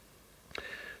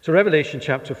So Revelation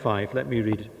chapter 5, let me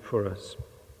read it for us.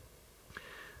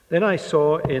 Then I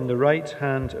saw in the right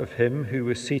hand of him who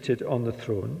was seated on the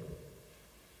throne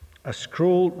a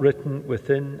scroll written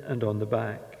within and on the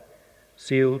back,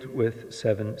 sealed with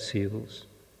 7 seals.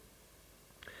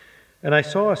 And I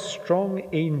saw a strong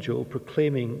angel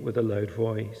proclaiming with a loud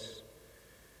voice,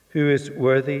 "Who is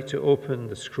worthy to open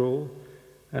the scroll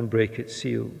and break its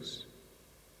seals?"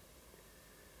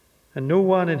 And no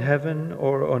one in heaven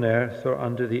or on earth or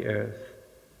under the earth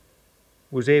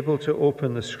was able to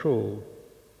open the scroll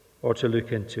or to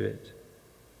look into it.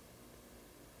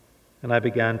 And I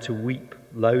began to weep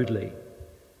loudly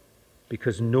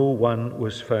because no one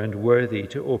was found worthy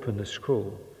to open the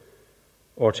scroll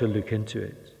or to look into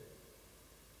it.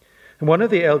 And one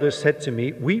of the elders said to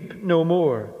me, "Weep no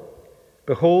more.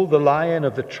 Behold, the Lion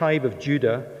of the tribe of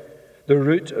Judah, the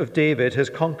Root of David, has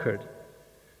conquered,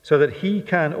 so that he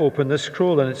can open the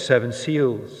scroll and its 7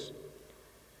 seals."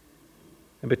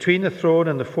 And between the throne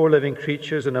and the 4 living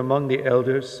creatures and among the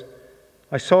elders,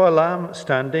 I saw a lamb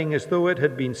standing as though it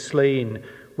had been slain,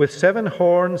 with 7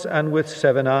 horns and with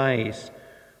 7 eyes,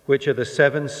 which are the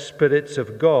 7 spirits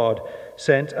of God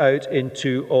sent out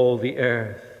into all the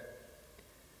earth.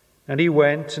 And he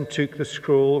went and took the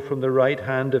scroll from the right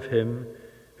hand of him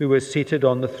who was seated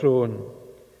on the throne.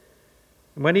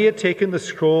 And when he had taken the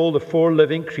scroll, the 4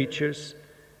 living creatures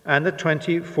and the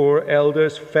 24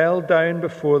 elders fell down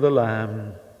before the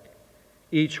Lamb,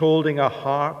 each holding a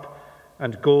harp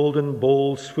and golden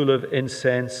bowls full of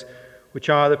incense, which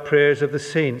are the prayers of the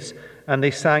saints. And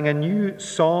they sang a new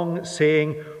song,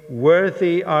 saying,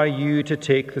 "Worthy are you to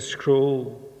take the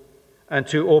scroll and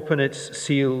to open its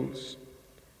seals.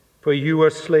 For you were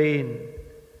slain,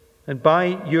 and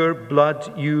by your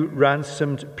blood you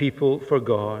ransomed people for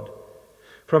God,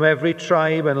 from every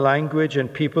tribe and language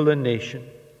and people and nation.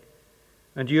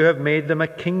 And you have made them a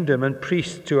kingdom and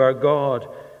priests to our God,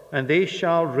 and they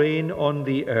shall reign on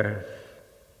the earth."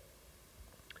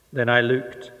 Then I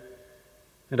looked,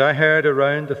 and I heard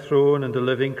around the throne and the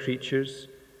living creatures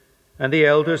and the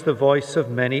elders the voice of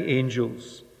many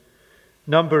angels,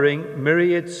 numbering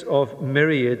myriads of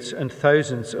myriads and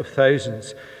thousands of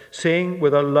thousands, saying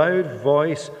with a loud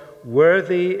voice,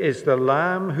 "Worthy is the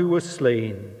Lamb who was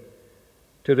slain,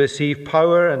 to receive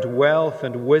power and wealth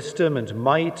and wisdom and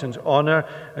might and honor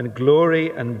and glory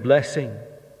and blessing."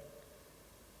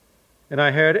 And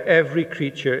I heard every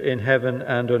creature in heaven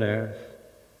and on earth,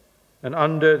 and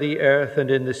under the earth and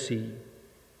in the sea,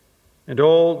 and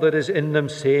all that is in them,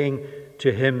 saying,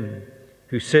 "To him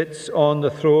who sits on the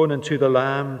throne and to the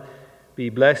Lamb be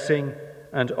blessing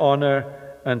and honor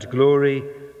and glory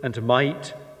and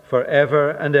might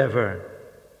forever and ever."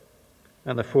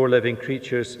 And the 4 living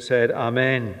creatures said,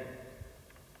 "Amen."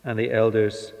 And the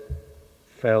elders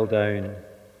fell down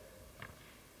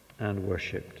and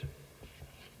worshipped.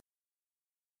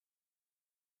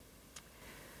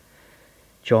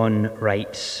 John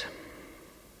writes,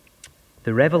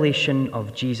 "The revelation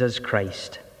of Jesus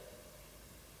Christ,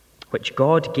 which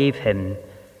God gave him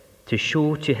to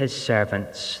show to his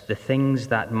servants the things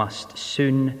that must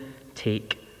soon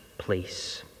take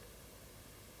place."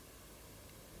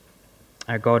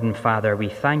 Our God and Father, we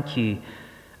thank you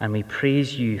and we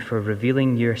praise you for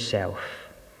revealing yourself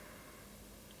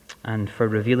and for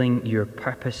revealing your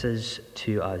purposes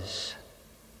to us.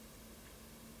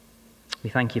 We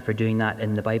thank you for doing that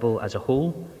in the Bible as a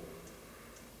whole.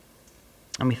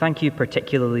 And we thank you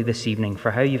particularly this evening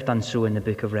for how you've done so in the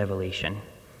book of Revelation.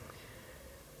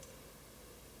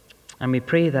 And we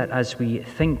pray that as we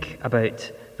think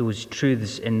about those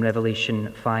truths in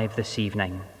Revelation 5 this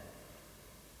evening,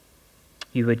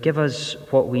 you would give us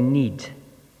what we need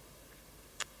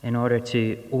in order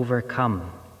to overcome,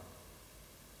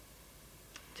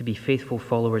 to be faithful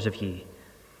followers of you,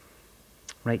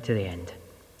 right to the end.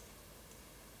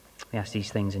 We ask these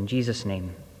things in Jesus'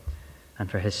 name and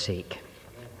for his sake.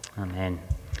 Amen.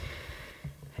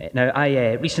 Now,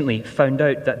 I recently found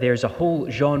out that there's a whole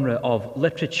genre of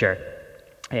literature,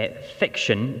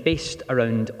 fiction, based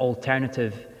around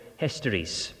alternative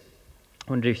histories.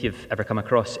 I wonder if you've ever come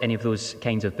across any of those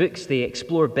kinds of books. They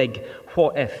explore big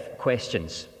what-if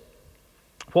questions.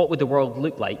 What would the world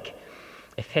look like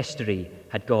if history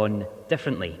had gone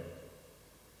differently?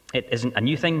 It isn't a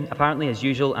new thing, apparently. As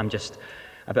usual, I'm just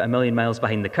about a million miles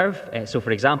behind the curve. So,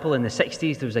 for example, in the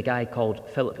 60s, there was a guy called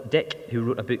Philip Dick who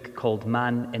wrote a book called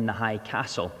Man in the High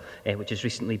Castle, which has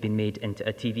recently been made into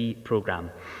a TV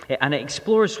program. And it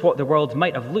explores what the world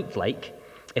might have looked like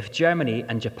if Germany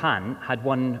and Japan had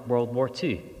won World War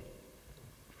II.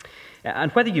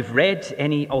 And whether you've read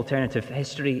any alternative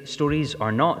history stories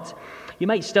or not, you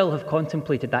might still have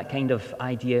contemplated that kind of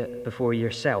idea before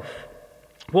yourself.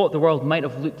 what the world might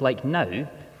have looked like now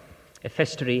if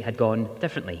history had gone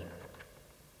differently.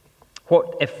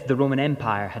 What if the Roman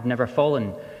Empire had never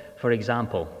fallen, for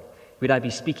example? Would I be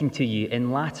speaking to you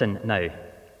in Latin now?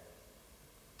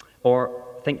 Or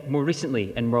think more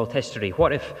recently in world history,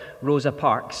 what if Rosa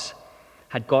Parks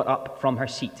had got up from her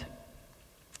seat?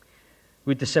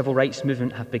 Would the civil rights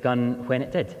movement have begun when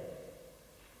it did?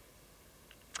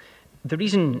 The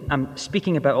reason I'm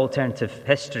speaking about alternative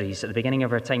histories at the beginning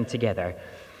of our time together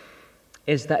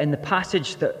is that in the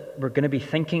passage that we're going to be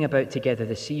thinking about together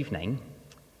this evening,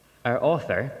 our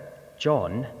author,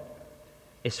 John,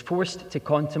 is forced to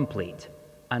contemplate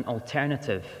an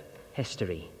alternative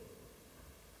history.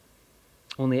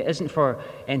 Only it isn't for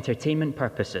entertainment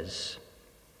purposes.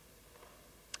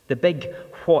 The big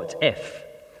what if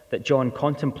that John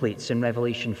contemplates in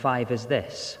Revelation 5 is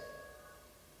this.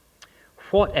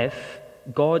 What if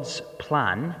God's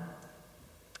plan,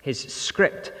 his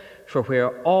script for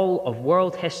where all of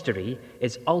world history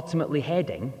is ultimately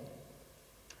heading,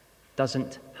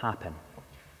 doesn't happen?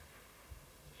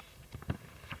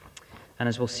 And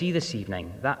as we'll see this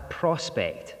evening, that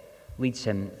prospect leads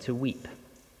him to weep.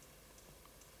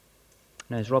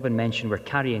 Now, as Robin mentioned, we're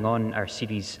carrying on our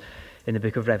series in the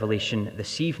book of Revelation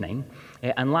this evening.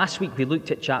 And last week we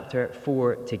looked at chapter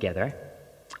 4 together.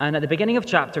 And at the beginning of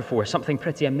chapter 4, something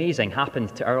pretty amazing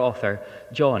happened to our author,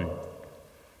 John.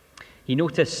 He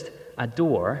noticed a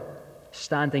door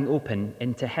standing open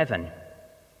into heaven.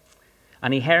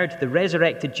 And he heard the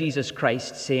resurrected Jesus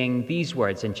Christ saying these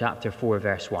words in chapter 4,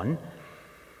 verse 1.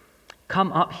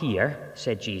 "Come up here,"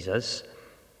 said Jesus,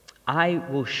 "I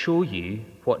will show you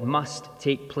what must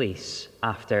take place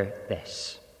after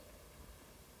this."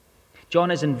 John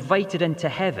is invited into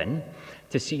heaven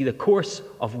to see the course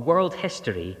of world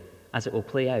history as it will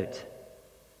play out.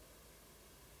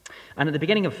 And at the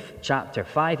beginning of chapter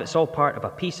 5, it's all part of a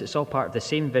piece, it's all part of the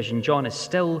same vision. John is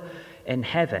still in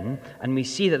heaven, and we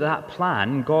see that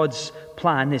plan, God's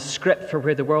plan, his script for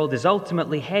where the world is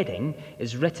ultimately heading,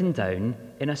 is written down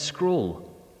in a scroll.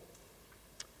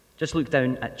 Just look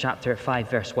down at chapter 5,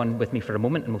 verse 1 with me for a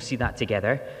moment, and we'll see that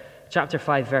together. Chapter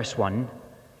 5, verse 1,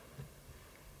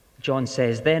 John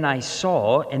says, "Then I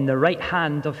saw in the right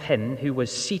hand of him who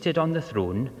was seated on the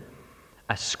throne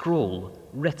a scroll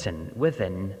written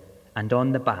within and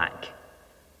on the back,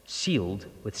 sealed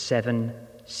with 7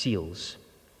 seals."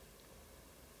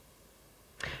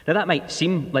 Now that might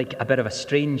seem like a bit of a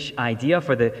strange idea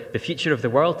for the future of the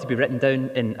world to be written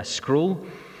down in a scroll,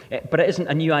 but it isn't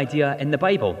a new idea in the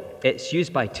Bible. It's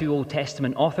used by 2 Old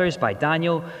Testament authors, by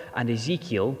Daniel and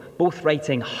Ezekiel, both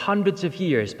writing hundreds of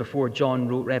years before John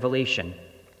wrote Revelation.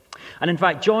 And in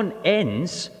fact, Daniel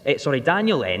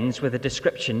ends with a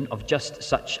description of just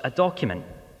such a document.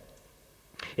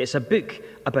 It's a book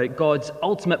about God's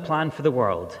ultimate plan for the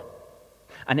world,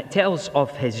 and it tells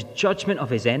of his judgment of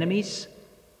his enemies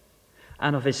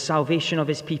and of his salvation of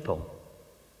his people.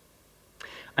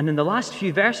 And in the last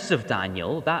few verses of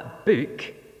Daniel, that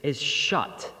book is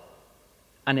shut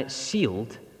and it's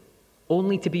sealed,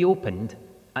 only to be opened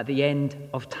at the end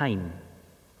of time.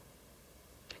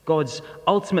 God's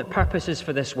ultimate purposes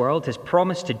for this world, his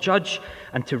promise to judge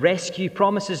and to rescue,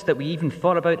 promises that we even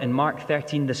thought about in Mark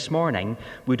 13 this morning,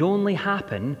 would only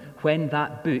happen when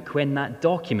that book, when that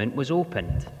document was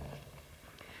opened.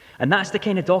 And that's the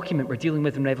kind of document we're dealing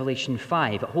with in Revelation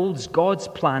 5. It holds God's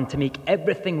plan to make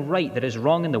everything right that is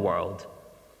wrong in the world.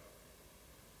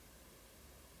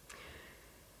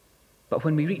 But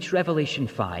when we reach Revelation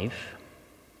 5,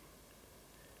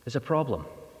 there's a problem.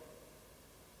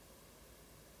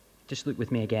 Just look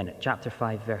with me again at chapter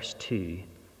 5, verse 2.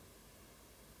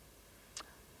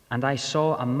 "And I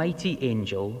saw a mighty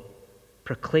angel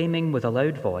proclaiming with a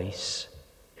loud voice,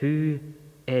 'Who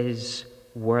is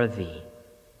worthy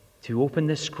to open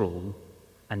the scroll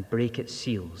and break its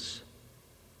seals?'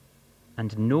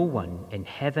 And no one in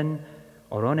heaven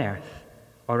or on earth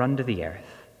or under the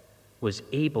earth was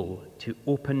able to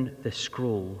open the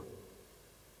scroll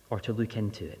or to look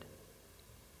into it."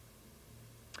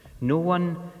 No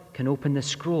one can open the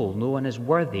scroll. No one is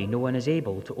worthy. No one is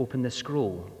able to open the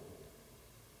scroll.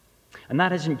 And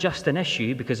that isn't just an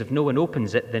issue because if no one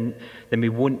opens it, then we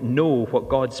won't know what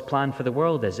God's plan for the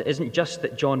world is. It isn't just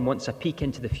that John wants a peek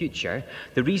into the future.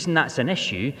 The reason that's an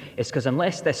issue is because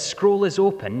unless this scroll is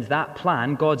opened, that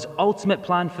plan, God's ultimate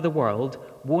plan for the world,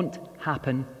 won't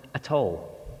happen at all.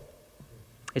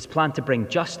 His plan to bring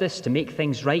justice, to make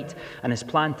things right, and his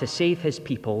plan to save his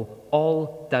people,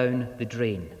 all down the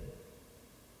drain.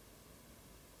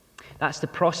 That's the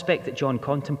prospect that John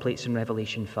contemplates in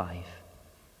Revelation 5.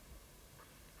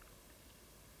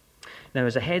 Now,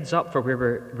 as a heads up for where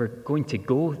we're going to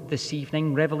go this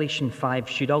evening, Revelation 5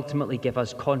 should ultimately give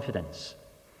us confidence.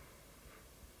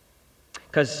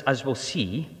 Because, as we'll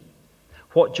see,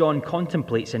 what John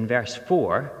contemplates in verse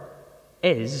 4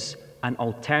 is an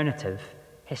alternative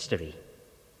history.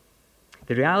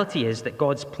 The reality is that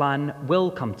God's plan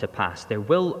will come to pass. There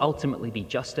will ultimately be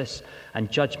justice and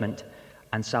judgment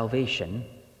and salvation.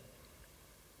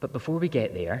 But before we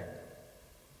get there,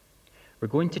 we're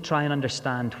going to try and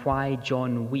understand why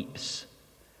John weeps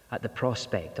at the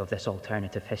prospect of this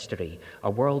alternative history, a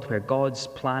world where God's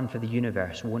plan for the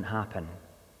universe won't happen.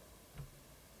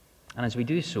 And as we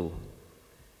do so,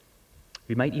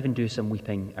 we might even do some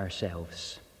weeping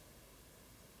ourselves.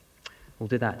 We'll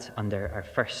do that under our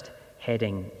first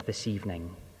heading this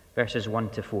evening, verses 1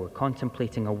 to 4,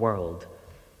 contemplating a world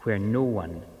where no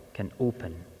one can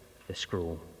open the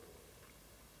scroll.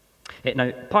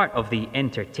 Now, part of the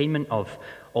entertainment of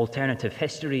alternative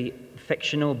history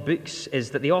fictional books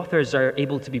is that the authors are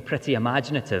able to be pretty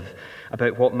imaginative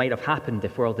about what might have happened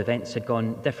if world events had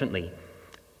gone differently,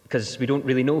 because we don't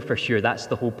really know for sure. That's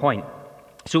the whole point.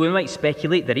 So we might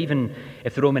speculate that even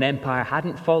if the Roman Empire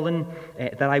hadn't fallen,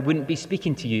 that I wouldn't be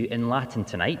speaking to you in Latin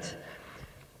tonight,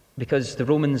 because the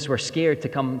Romans were scared to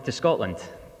come to Scotland.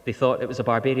 They thought it was a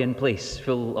barbarian place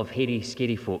full of hairy,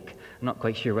 scary folk. I'm not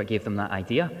quite sure what gave them that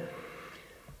idea.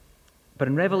 But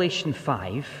in Revelation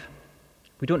 5,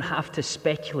 we don't have to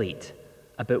speculate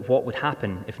about what would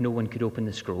happen if no one could open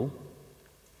the scroll,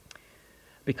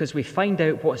 because we find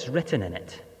out what's written in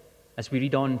it as we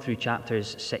read on through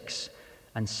chapters 6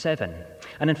 and 7.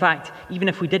 And in fact, even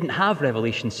if we didn't have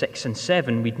Revelation 6 and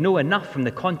 7, we'd know enough from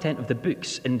the content of the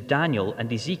books in Daniel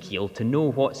and Ezekiel to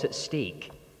know what's at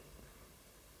stake.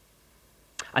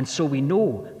 And so we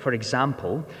know, for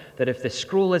example, that if the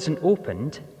scroll isn't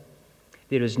opened,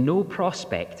 there is no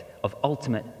prospect of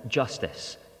ultimate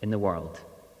justice in the world.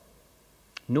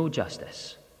 No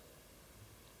justice.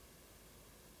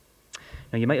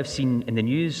 Now, you might have seen in the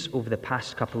news over the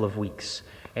past couple of weeks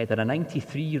that a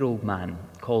 93-year-old man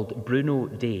called Bruno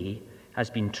Day has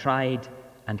been tried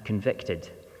and convicted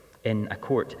in a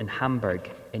court in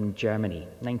Hamburg in Germany,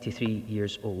 93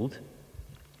 years old.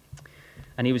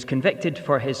 And he was convicted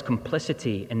for his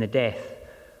complicity in the death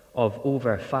of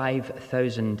over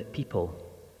 5,000 people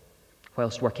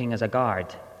whilst working as a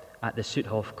guard at the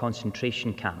Suthof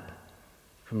concentration camp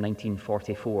from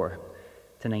 1944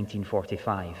 to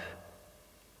 1945.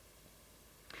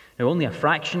 Now, only a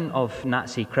fraction of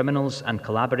Nazi criminals and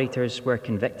collaborators were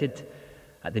convicted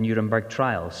at the Nuremberg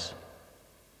trials,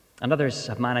 and others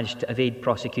have managed to evade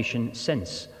prosecution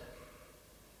since.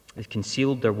 They've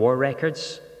concealed their war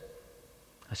records,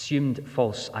 assumed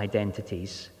false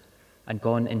identities, and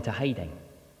gone into hiding.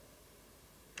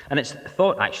 And it's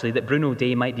thought, actually, that Bruno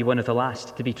Day might be one of the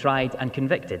last to be tried and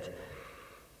convicted,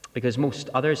 because most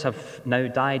others have now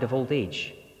died of old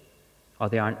age, or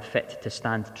they aren't fit to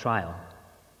stand trial.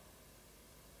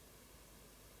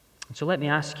 So let me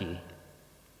ask you,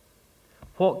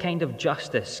 what kind of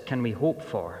justice can we hope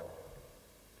for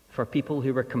people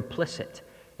who were complicit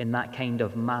in that kind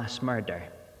of mass murder,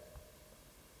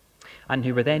 and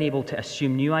who were then able to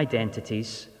assume new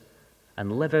identities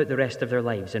and live out the rest of their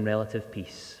lives in relative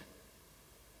peace?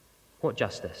 What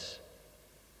justice?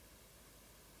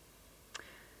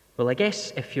 Well, I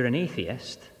guess if you're an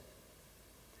atheist,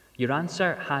 your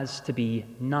answer has to be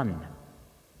none.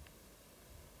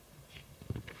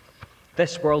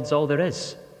 This world's all there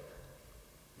is.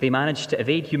 They managed to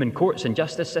evade human courts and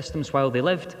justice systems while they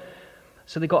lived,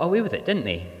 so they got away with it, didn't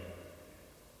they?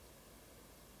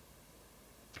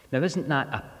 Now, isn't that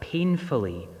a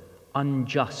painfully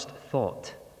unjust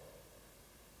thought?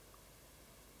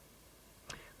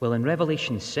 Well, in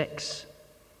Revelation 6,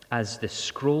 as the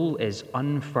scroll is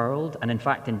unfurled, and in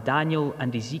fact in Daniel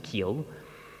and Ezekiel,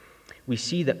 we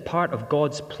see that part of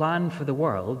God's plan for the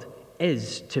world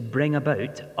is to bring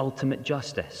about ultimate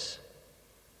justice,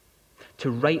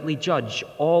 to rightly judge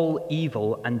all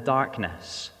evil and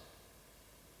darkness,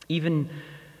 even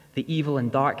the evil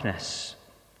and darkness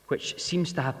which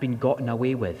seems to have been gotten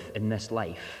away with in this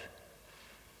life.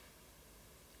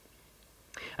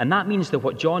 And that means that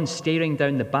what John's staring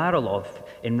down the barrel of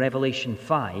in Revelation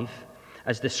 5,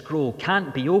 as the scroll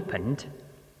can't be opened,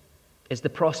 is the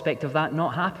prospect of that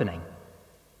not happening.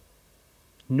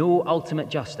 No ultimate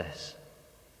justice.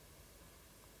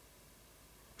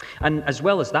 And as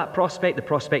well as that prospect, the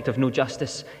prospect of no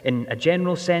justice in a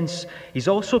general sense, he's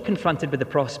also confronted with the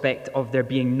prospect of there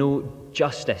being no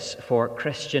justice for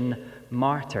Christian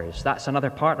martyrs. That's another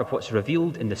part of what's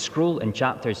revealed in the scroll in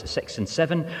chapters 6 and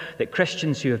 7, that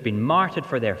Christians who have been martyred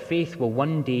for their faith will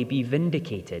one day be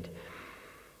vindicated.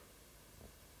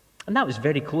 And that was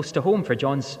very close to home for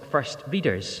John's first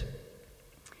readers.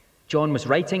 John was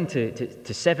writing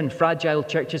to 7 fragile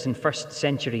churches in first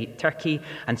century Turkey,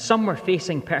 and some were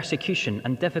facing persecution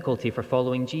and difficulty for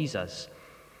following Jesus.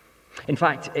 In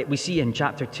fact, we see in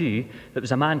chapter 2 there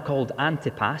was a man called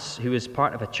Antipas who was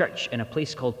part of a church in a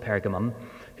place called Pergamum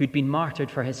who'd been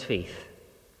martyred for his faith.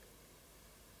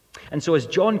 And so as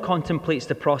John contemplates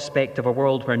the prospect of a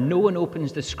world where no one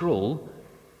opens the scroll,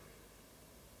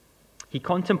 he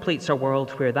contemplates a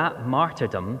world where that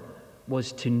martyrdom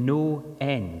was to no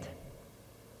end.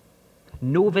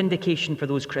 No vindication for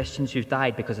those Christians who've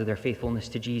died because of their faithfulness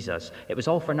to Jesus. It was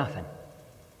all for nothing.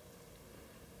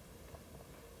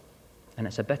 And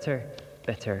it's a bitter,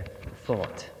 bitter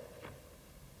thought.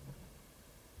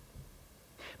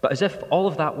 But as if all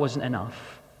of that wasn't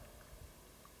enough,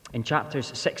 in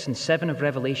chapters 6 and 7 of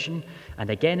Revelation, and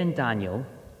again in Daniel,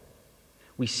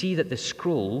 we see that the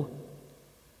scroll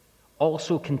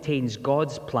also contains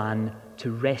God's plan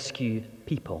to rescue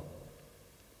people,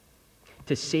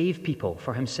 to save people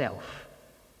for himself.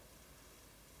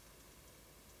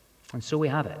 And so we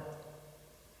have it.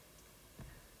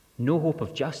 No hope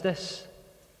of justice,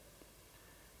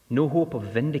 no hope of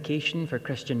vindication for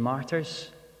Christian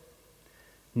martyrs,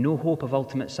 no hope of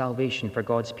ultimate salvation for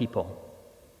God's people.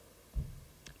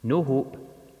 No hope,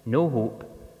 no hope,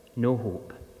 no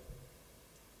hope.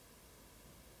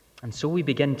 And so we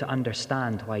begin to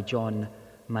understand why John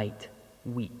might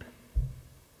weep.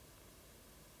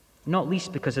 Not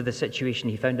least because of the situation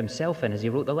he found himself in as he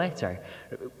wrote the letter.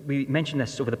 We mentioned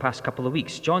this over the past couple of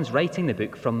weeks. John's writing the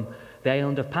book from the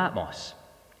island of Patmos.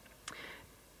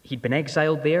 He'd been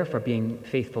exiled there for being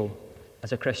faithful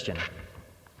as a Christian.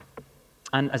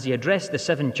 And as he addressed the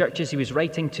 7 churches he was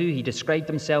writing to, he described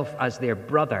himself as their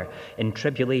brother in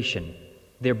tribulation,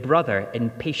 their brother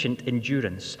in patient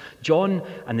endurance. John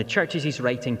and the churches he's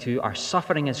writing to are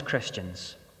suffering as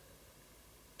Christians.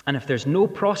 And if there's no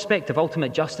prospect of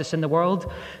ultimate justice in the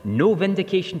world, no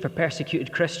vindication for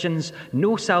persecuted Christians,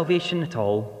 no salvation at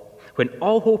all, when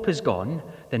all hope is gone,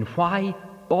 then why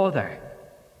bother?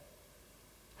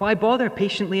 Why bother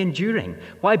patiently enduring?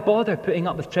 Why bother putting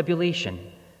up with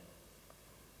tribulation?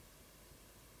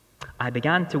 I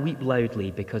began to weep loudly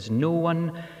because no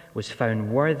one was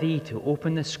found worthy to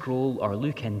open the scroll or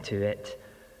look into it,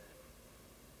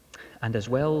 and as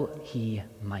well he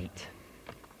might.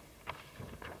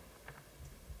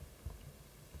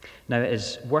 Now, it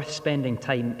is worth spending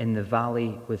time in the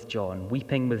valley with John,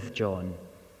 weeping with John,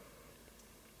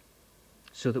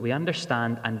 so that we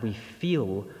understand and we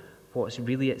feel what's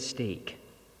really at stake.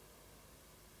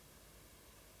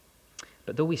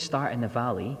 But though we start in the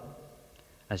valley,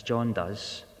 as John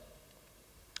does,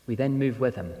 we then move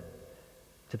with him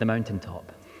to the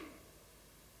mountaintop.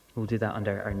 We'll do that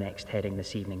under our next heading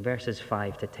this evening, verses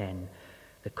 5 to 10.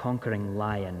 The conquering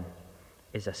lion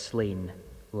is a slain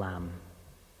lamb.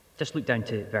 Just look down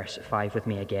to verse 5 with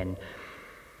me again.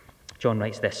 John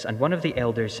writes this, "And one of the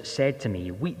elders said to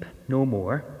me, 'Weep no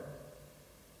more.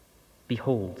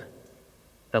 Behold,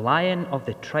 the Lion of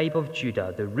the tribe of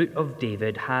Judah, the Root of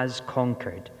David, has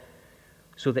conquered,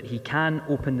 so that he can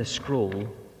open the scroll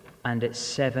and its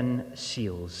 7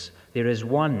 seals.'" There is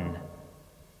one.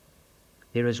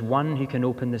 There is one who can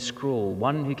open the scroll,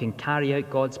 one who can carry out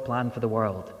God's plan for the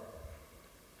world.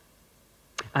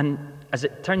 And as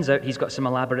it turns out, he's got some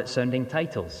elaborate sounding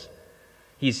titles.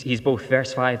 He's both,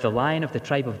 verse 5, the Lion of the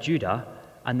tribe of Judah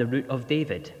and the Root of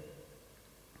David.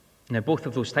 Now, both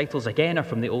of those titles, again, are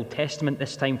from the Old Testament,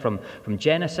 this time from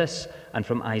Genesis and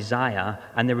from Isaiah,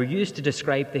 and they were used to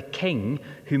describe the king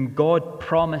whom God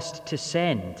promised to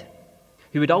send,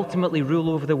 who would ultimately rule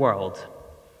over the world.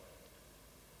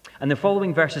 And the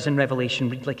following verses in Revelation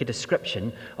read like a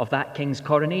description of that king's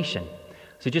coronation.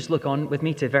 So just look on with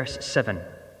me to verse 7.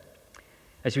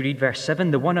 As we read verse 7,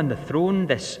 "The one on the throne,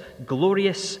 this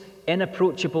glorious,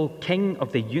 inapproachable king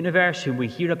of the universe whom we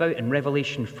hear about in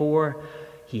Revelation 4,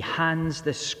 he hands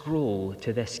the scroll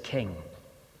to this king."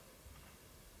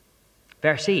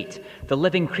 Verse 8, "The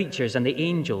living creatures and the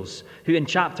angels who in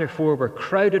chapter 4 were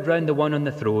crowded round the one on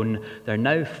the throne, they're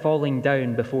now falling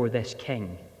down before this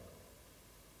king."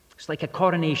 It's like a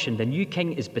coronation. The new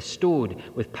king is bestowed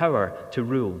with power to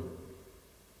rule.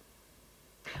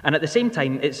 And at the same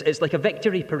time, it's like a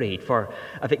victory parade for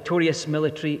a victorious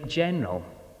military general.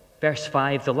 Verse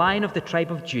 5, "The Lion of the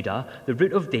tribe of Judah, the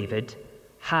Root of David,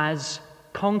 has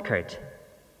conquered."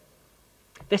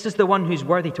 This is the one who's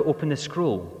worthy to open the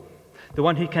scroll, the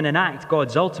one who can enact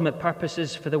God's ultimate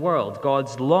purposes for the world,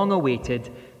 God's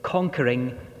long-awaited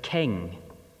conquering king.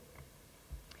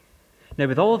 Now,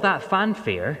 with all of that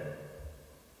fanfare,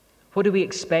 what do we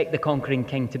expect the conquering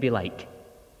king to be like?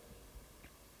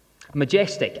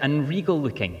 Majestic and regal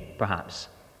looking, perhaps.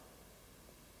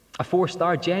 A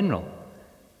 4-star general.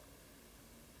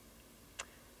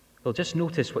 Well, just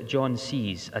notice what John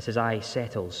sees as his eye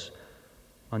settles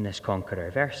on this conqueror.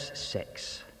 Verse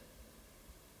 6.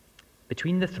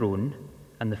 Between the throne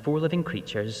and the 4 living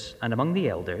creatures and among the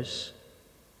elders,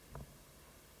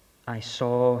 I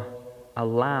saw a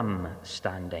lamb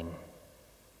standing,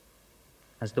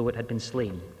 as though it had been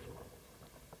slain.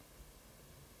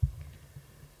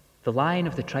 The Lion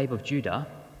of the tribe of Judah,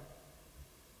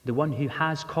 the one who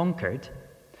has conquered,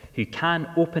 who can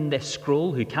open this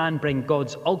scroll, who can bring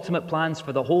God's ultimate plans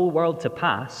for the whole world to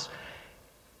pass,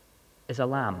 is a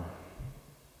lamb.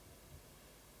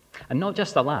 And not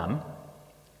just a lamb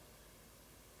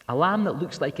that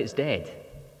looks like it's dead.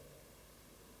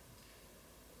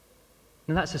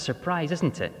 Now that's a surprise,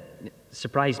 isn't it? It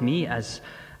surprised me as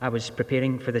I was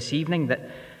preparing for this evening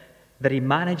that he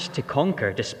managed to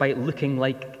conquer despite looking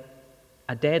like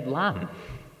a dead lamb.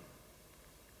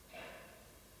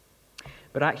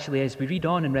 But actually, as we read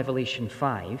on in Revelation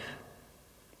 5,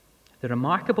 the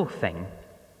remarkable thing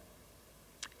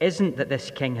isn't that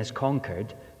this king has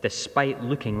conquered despite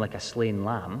looking like a slain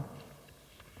lamb.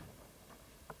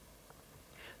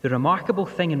 The remarkable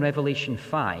thing in Revelation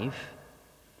 5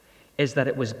 is that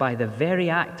it was by the very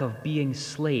act of being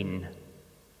slain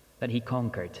that he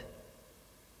conquered.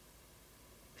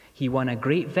 He won a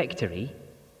great victory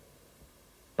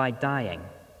by dying.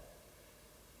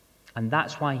 And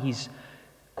that's why he's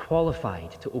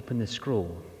qualified to open the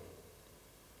scroll.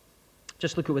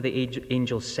 Just look at what the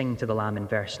angels sing to the Lamb in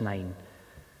verse 9.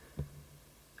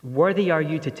 Worthy are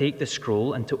you to take the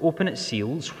scroll and to open its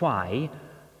seals. Why?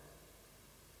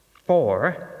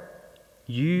 For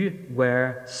you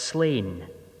were slain,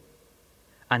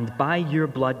 and by your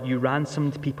blood you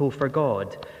ransomed people for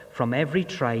God from every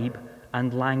tribe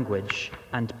and language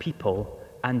and people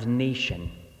and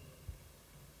nation.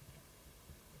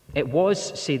 It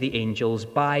was, say the angels,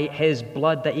 by his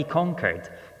blood that he conquered,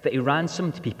 that he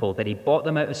ransomed people, that he bought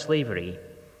them out of slavery.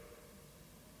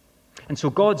 And so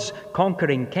God's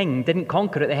conquering king didn't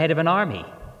conquer at the head of an army,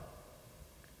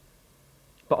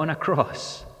 but on a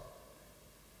cross.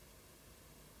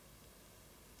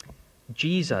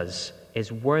 Jesus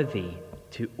is worthy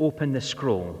to open the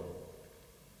scroll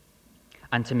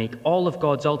and to make all of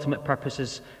God's ultimate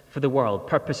purposes for the world,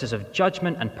 purposes of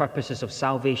judgment and purposes of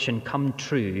salvation, come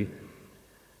true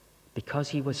because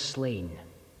he was slain.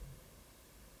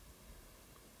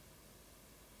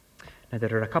 Now,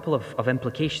 there are a couple of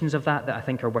implications of that I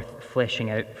think are worth fleshing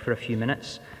out for a few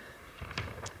minutes.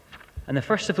 And the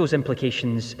first of those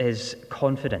implications is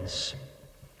confidence.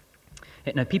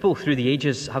 Now, people through the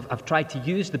ages have tried to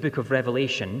use the book of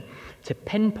Revelation to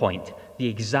pinpoint the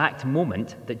exact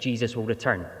moment that Jesus will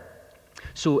return.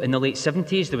 So in the late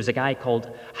 70s, there was a guy called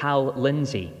Hal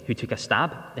Lindsey who took a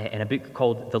stab in a book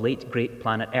called The Late Great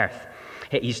Planet Earth.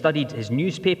 He studied his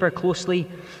newspaper closely,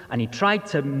 and he tried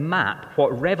to map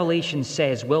what Revelation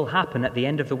says will happen at the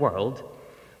end of the world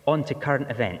onto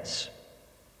current events.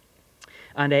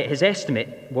 And his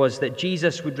estimate was that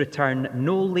Jesus would return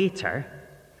no later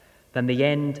than the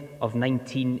end of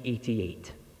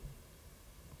 1988.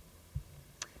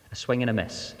 A swing and a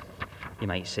miss, you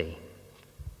might say.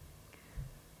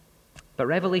 But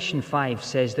Revelation 5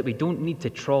 says that we don't need to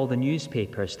trawl the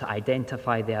newspapers to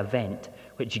identify the event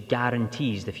which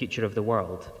guarantees the future of the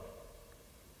world.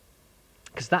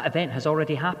 Because that event has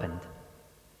already happened.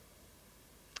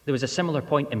 There was a similar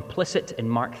point implicit in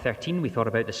Mark 13 we thought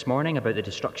about this morning, about the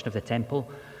destruction of the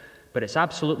temple, but it's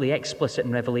absolutely explicit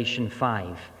in Revelation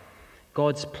 5.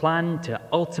 God's plan to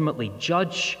ultimately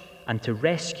judge and to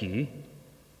rescue,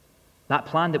 that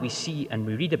plan that we see and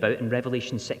we read about in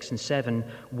Revelation 6 and 7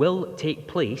 will take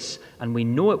place, and we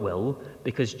know it will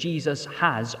because Jesus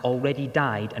has already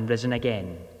died and risen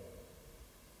again.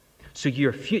 So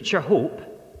your future hope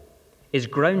is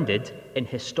grounded in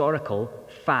historical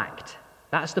fact.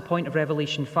 That's the point of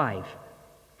Revelation 5.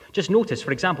 Just notice,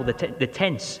 for example, the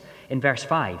tense in verse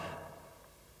 5.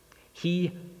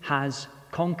 He has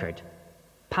conquered.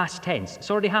 Past tense.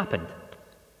 It's already happened.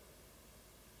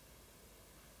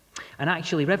 And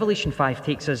actually, Revelation 5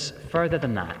 takes us further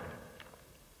than that.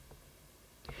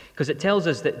 Because it tells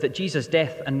us that Jesus'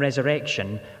 death and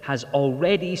resurrection has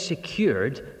already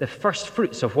secured the first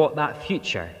fruits of what that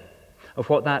future, of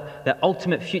what the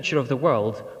ultimate future of the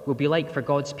world will be like for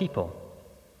God's people.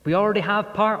 We already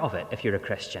have part of it if you're a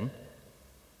Christian.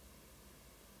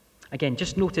 Again,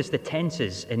 just notice the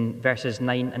tenses in verses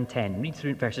 9 and 10. Read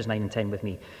through verses 9 and 10 with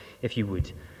me, if you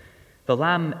would. The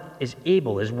Lamb is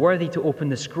worthy to open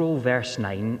the scroll, verse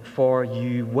 9, for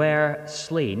you were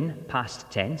slain,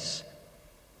 past tense,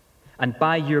 And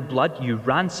by your blood you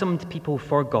ransomed people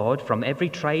for God from every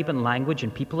tribe and language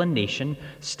and people and nation,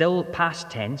 still past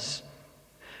tense.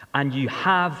 And you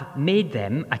have made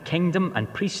them a kingdom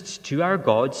and priests to our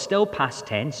God, still past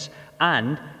tense,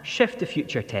 and shift to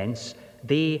future tense,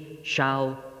 they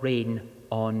shall reign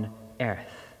on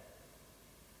earth.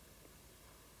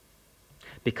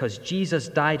 Because Jesus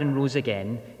died and rose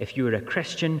again, if you are a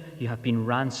Christian, you have been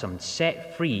ransomed,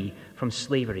 set free from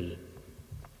slavery.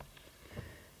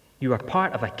 You are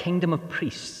part of a kingdom of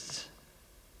priests.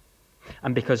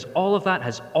 And because all of that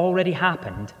has already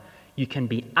happened, you can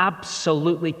be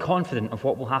absolutely confident of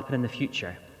what will happen in the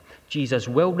future. Jesus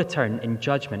will return in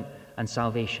judgment and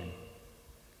salvation.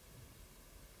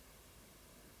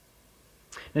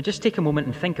 Now just take a moment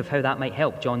and think of how that might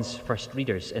help John's first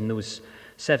readers in those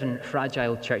 7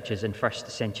 fragile churches in first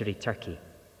century Turkey.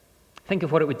 Think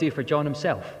of what it would do for John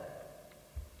himself.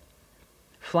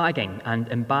 Flagging and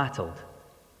embattled,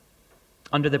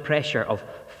 under the pressure of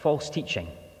false teaching,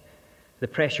 the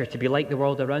pressure to be like the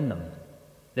world around them,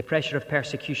 the pressure of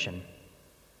persecution.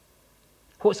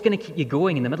 What's going to keep you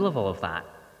going in the middle of all of that?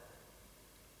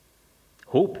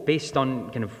 Hope based on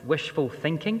kind of wishful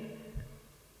thinking?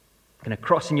 Kind of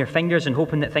crossing your fingers and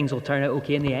hoping that things will turn out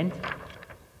okay in the end?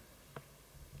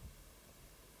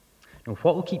 No,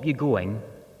 what will keep you going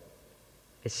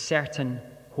is certain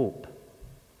hope.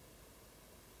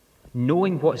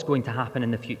 Knowing what's going to happen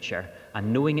in the future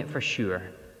and knowing it for sure.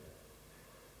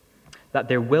 That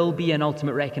there will be an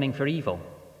ultimate reckoning for evil.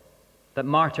 That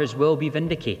martyrs will be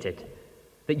vindicated.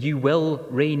 That you will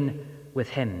reign with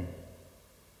him.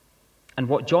 And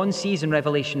what John sees in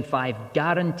Revelation 5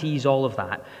 guarantees all of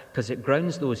that because it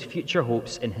grounds those future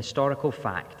hopes in historical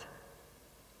fact.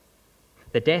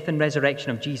 The death and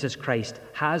resurrection of Jesus Christ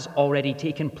has already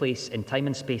taken place in time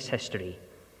and space history.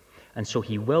 And so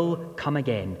he will come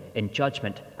again in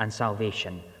judgment and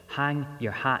salvation. Hang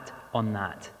your hat on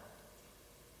that.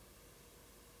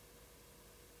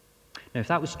 Now, if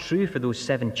that was true for those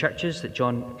 7 churches that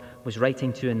John was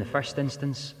writing to in the first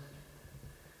instance,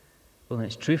 well, then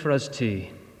it's true for us too.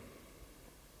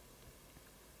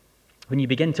 When you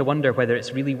begin to wonder whether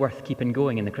it's really worth keeping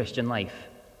going in the Christian life,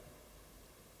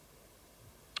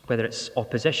 whether it's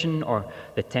opposition or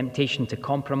the temptation to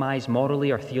compromise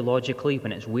morally or theologically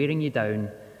when it's wearing you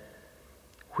down,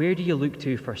 where do you look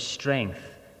to for strength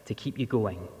to keep you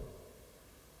going?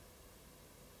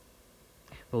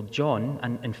 Well, John,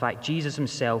 and in fact Jesus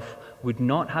himself, would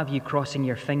not have you crossing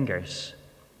your fingers.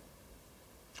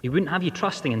 He wouldn't have you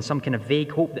trusting in some kind of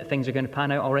vague hope that things are going to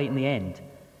pan out all right in the end.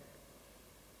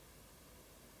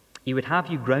 He would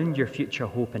have you ground your future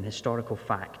hope in historical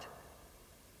fact.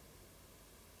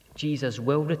 Jesus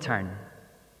will return.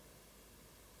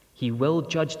 He will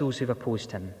judge those who've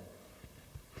opposed him.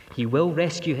 He will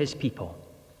rescue his people.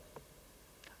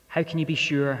 How can you be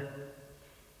sure?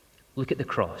 Look at the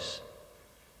cross.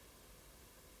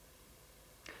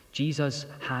 Jesus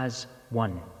has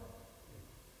won.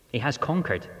 He has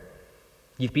conquered.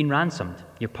 You've been ransomed.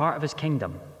 You're part of his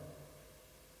kingdom.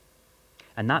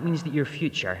 And that means that your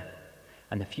future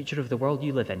and the future of the world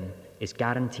you live in is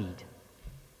guaranteed.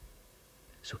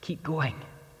 So keep going.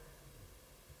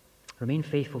 Remain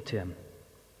faithful to him.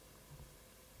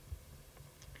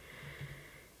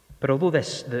 But although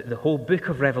the whole book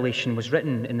of Revelation was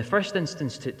written in the first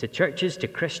instance to churches, to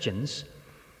Christians,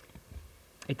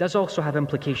 it does also have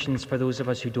implications for those of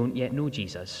us who don't yet know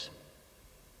Jesus.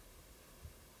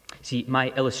 See, my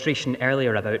illustration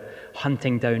earlier about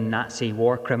hunting down Nazi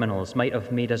war criminals might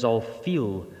have made us all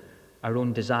feel our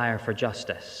own desire for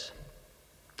justice.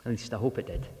 At least I hope it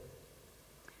did.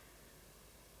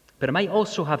 But it might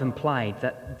also have implied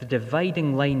that the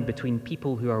dividing line between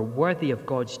people who are worthy of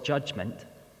God's judgment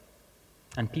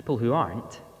and people who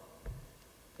aren't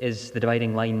is the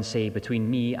dividing line, say, between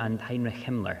me and Heinrich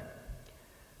Himmler,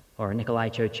 or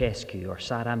Nicolae Ceausescu, or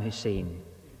Saddam Hussein,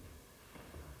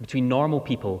 between normal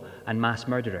people and mass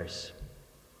murderers.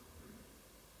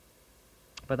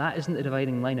 But that isn't the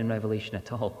dividing line in Revelation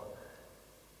at all.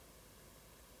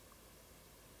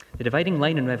 The dividing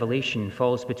line in Revelation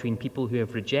falls between people who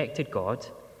have rejected God,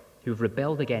 who have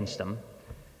rebelled against him,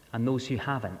 and those who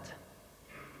haven't.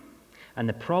 And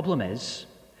the problem is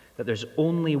that there's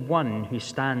only one who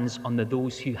stands on the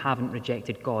those who haven't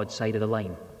rejected God side of the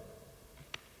line.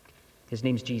 His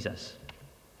name's Jesus.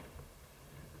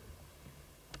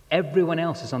 Everyone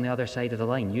else is on the other side of the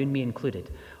line, you and me included.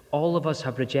 All of us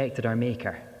have rejected our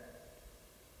Maker.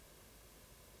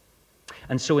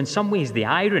 And so in some ways the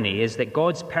irony is that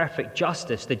God's perfect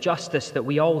justice, the justice that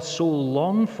we all so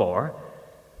long for,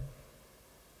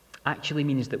 actually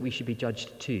means that we should be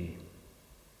judged too.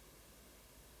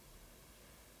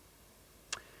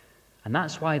 And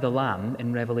that's why the Lamb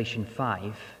in Revelation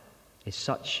 5 is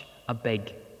such a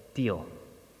big deal.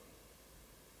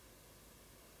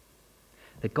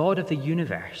 The God of the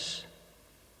universe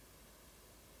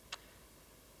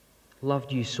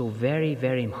loved you so very,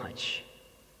 very much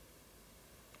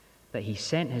that he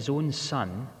sent his own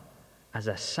Son as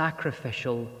a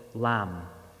sacrificial lamb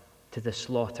to the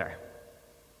slaughter,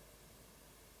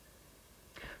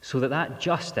 so that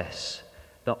justice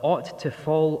that ought to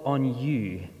fall on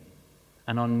you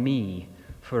and on me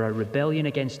for a rebellion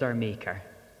against our Maker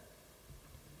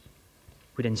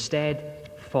would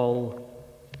instead fall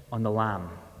on the Lamb.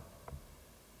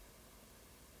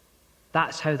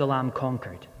 That's how the Lamb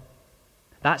conquered.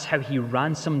 That's how he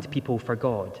ransomed people for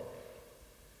God.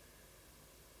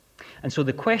 And so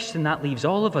the question that leaves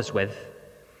all of us with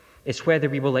is whether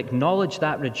we will acknowledge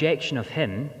that rejection of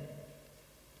him,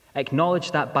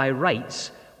 acknowledge that by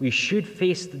rights we should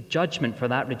face the judgment for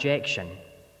that rejection,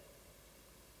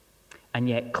 and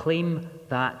yet claim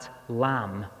that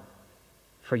Lamb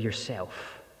for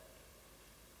yourself.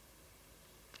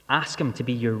 Ask him to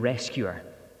be your rescuer,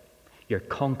 your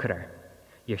conqueror,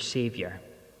 your Savior.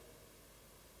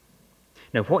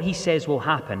 Now, what he says will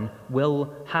happen.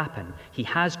 He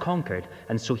has conquered,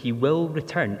 and so he will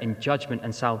return in judgment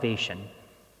and salvation.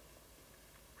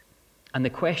 And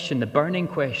the burning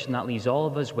question that leaves all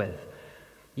of us with,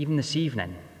 even this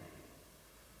evening,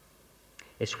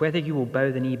 is whether you will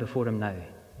bow the knee before him now.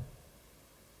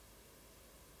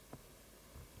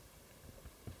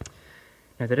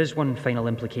 Now, there is one final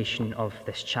implication of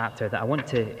this chapter that I want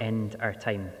to end our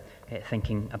time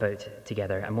thinking about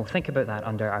together, and we'll think about that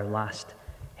under our last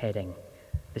heading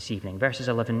this evening. Verses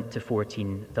 11 to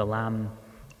 14, the Lamb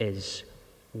is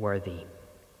worthy.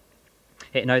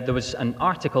 Now, there was an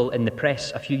article in the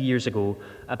press a few years ago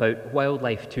about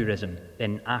wildlife tourism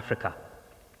in Africa.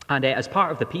 And as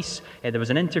part of the piece, there was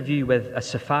an interview with a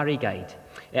safari guide.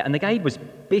 And the guide was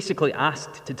basically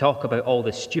asked to talk about all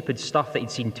the stupid stuff that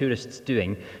he'd seen tourists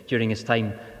doing during his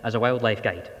time as a wildlife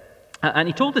guide. And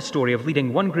he told the story of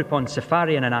leading one group on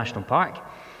safari in a national park.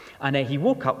 And he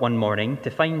woke up one morning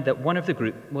to find that one of the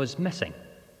group was missing.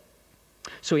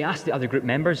 So he asked the other group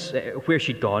members where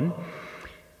she'd gone.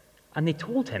 And they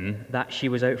told him that she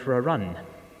was out for a run.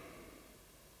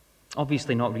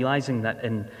 Obviously not realizing that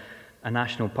in a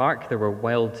national park there were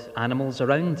wild animals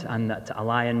around, and that to a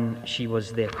lion she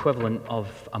was the equivalent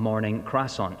of a morning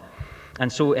croissant.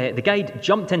 And so the guide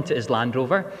jumped into his Land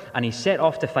Rover and he set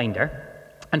off to find her.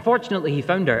 Unfortunately, he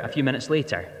found her a few minutes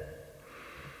later.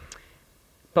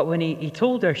 But when he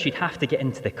told her she'd have to get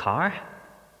into the car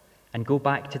and go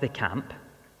back to the camp,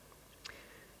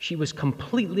 she was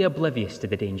completely oblivious to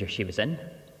the danger she was in.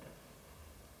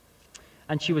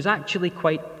 And she was actually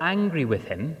quite angry with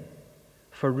him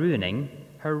for ruining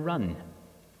her run.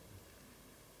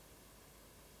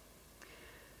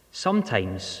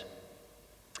 Sometimes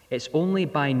it's only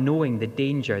by knowing the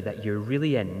danger that you're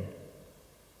really in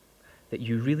that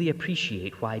you really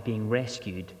appreciate why being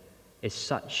rescued is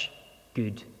such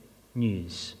good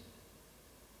news.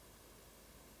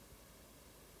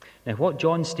 Now, what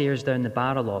John stares down the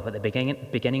barrel of at the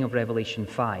beginning of Revelation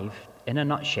 5, in a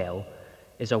nutshell,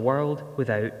 is a world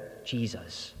without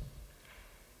Jesus.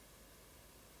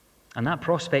 And that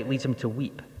prospect leads him to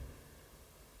weep.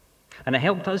 And it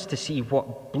helped us to see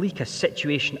what bleak a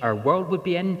situation our world would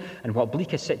be in, and what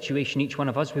bleak a situation each one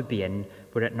of us would be in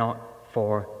were it not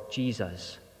for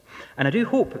Jesus. And I do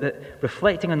hope that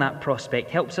reflecting on that prospect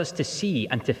helps us to see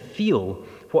and to feel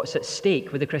what's at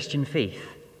stake with the Christian faith,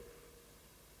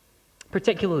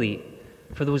 particularly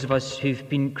for those of us who've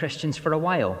been Christians for a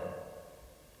while.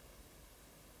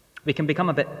 We can become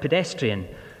a bit pedestrian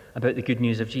about the good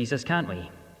news of Jesus, can't we?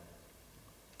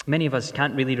 Many of us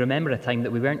can't really remember a time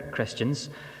that we weren't Christians.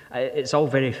 It's all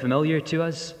very familiar to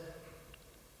us.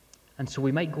 And so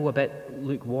we might go a bit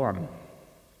lukewarm.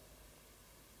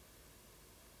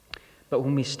 But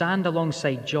when we stand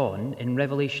alongside John in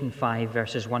Revelation 5,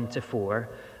 verses 1 to 4,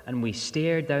 and we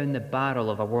stare down the barrel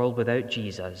of a world without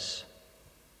Jesus,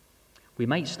 we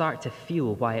might start to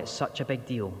feel why it's such a big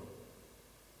deal.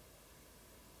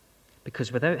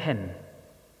 Because without him,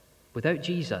 without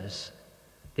Jesus,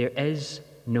 there is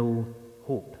no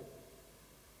hope.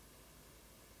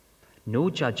 No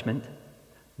judgment,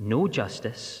 no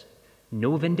justice,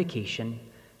 no vindication,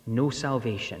 no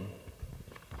salvation.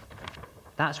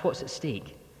 That's what's at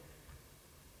stake.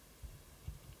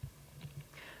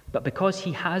 But because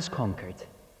he has conquered,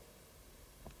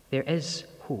 there is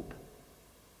hope.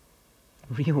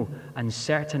 Real and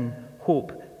certain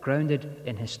hope grounded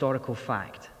in historical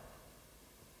fact.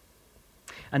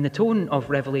 And the tone of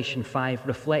Revelation 5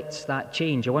 reflects that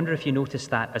change. I wonder if you noticed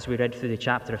that as we read through the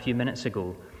chapter a few minutes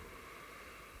ago.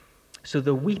 So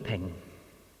the weeping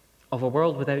of a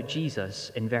world without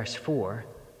Jesus in verse 4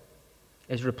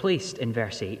 is replaced in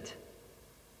verse 8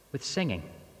 with singing.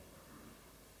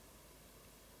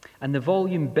 And the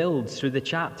volume builds through the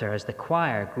chapter as the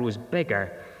choir grows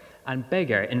bigger and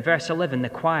bigger. In verse 11, the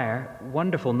choir,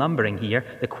 wonderful numbering here,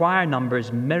 the choir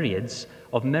numbers myriads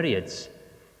of myriads.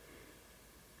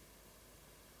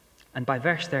 And by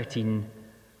verse 13,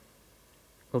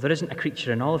 well, there isn't a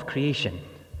creature in all of creation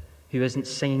who isn't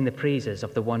singing the praises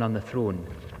of the one on the throne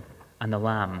and the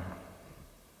Lamb.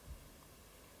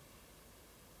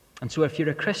 And so if you're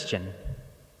a Christian,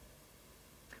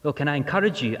 well, can I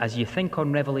encourage you, as you think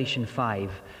on Revelation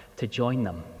 5, to join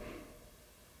them?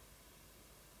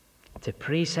 To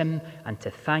praise him and to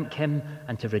thank him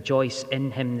and to rejoice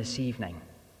in him this evening.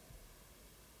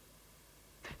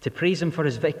 To praise him for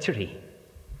his victory.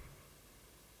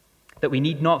 That we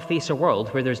need not face a world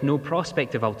where there's no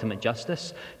prospect of ultimate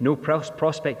justice, no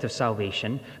prospect of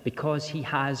salvation, because he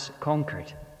has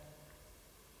conquered.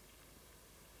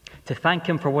 To thank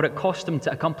him for what it cost him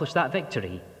to accomplish that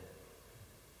victory.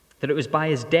 That it was by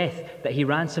his death that he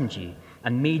ransomed you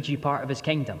and made you part of his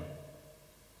kingdom.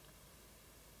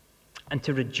 And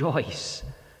to rejoice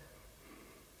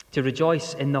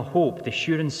in the hope, the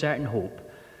sure and certain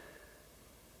hope,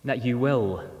 that you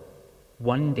will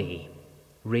one day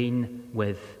reign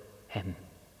with him.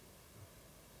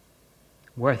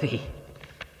 Worthy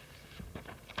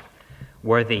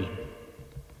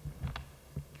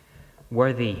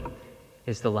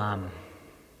is the Lamb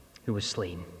who was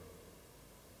slain.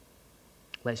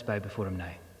 Let's bow before him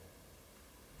now.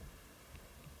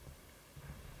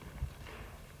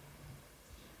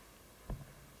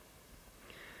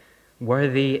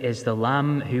 Worthy is the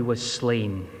Lamb who was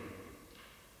slain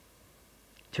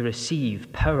to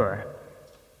receive power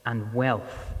and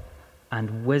wealth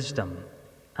and wisdom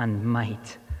and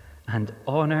might and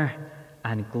honor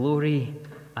and glory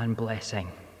and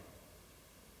blessing.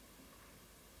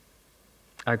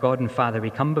 Our God and Father, we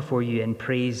come before you in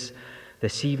praise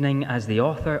this evening as the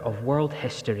author of world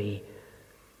history,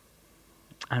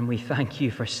 and we thank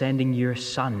you for sending your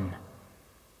Son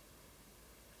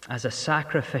as a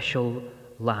sacrificial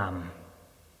lamb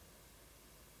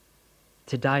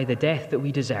to die the death that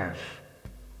we deserve,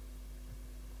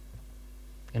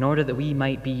 in order that we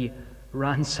might be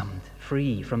ransomed,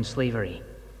 free from slavery.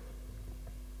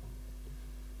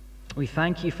 We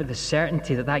thank you for the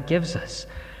certainty that gives us,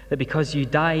 that because you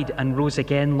died and rose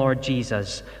again, Lord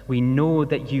Jesus, we know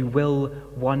that you will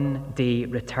one day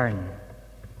return.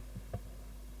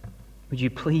 Would you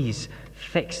please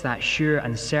fix that sure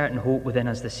and certain hope within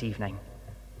us this evening?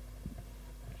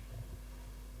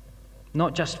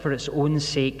 Not just for its own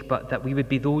sake, but that we would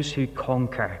be those who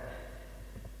conquer,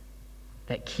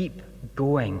 that keep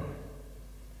going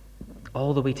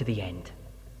all the way to the end.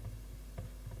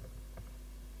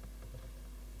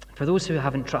 For those who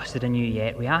haven't trusted in you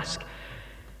yet, we ask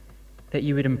that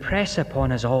you would impress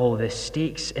upon us all the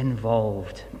stakes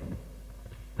involved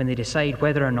when they decide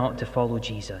whether or not to follow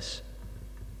Jesus.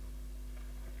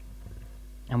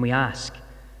 And we ask,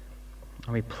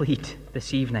 and we plead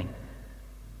this evening,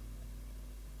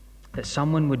 that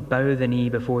someone would bow the knee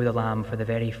before the Lamb for the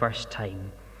very first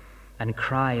time and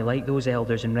cry like those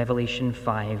elders in Revelation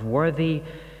 5, "Worthy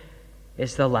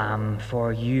is the Lamb,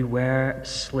 for you were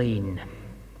slain,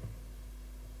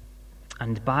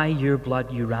 and by your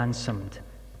blood you ransomed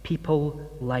people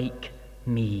like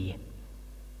me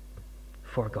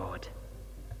for God."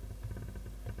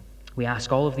 We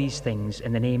ask all of these things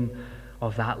in the name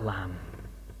of that Lamb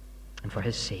and for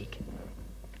his sake.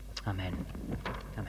 Amen. Amen.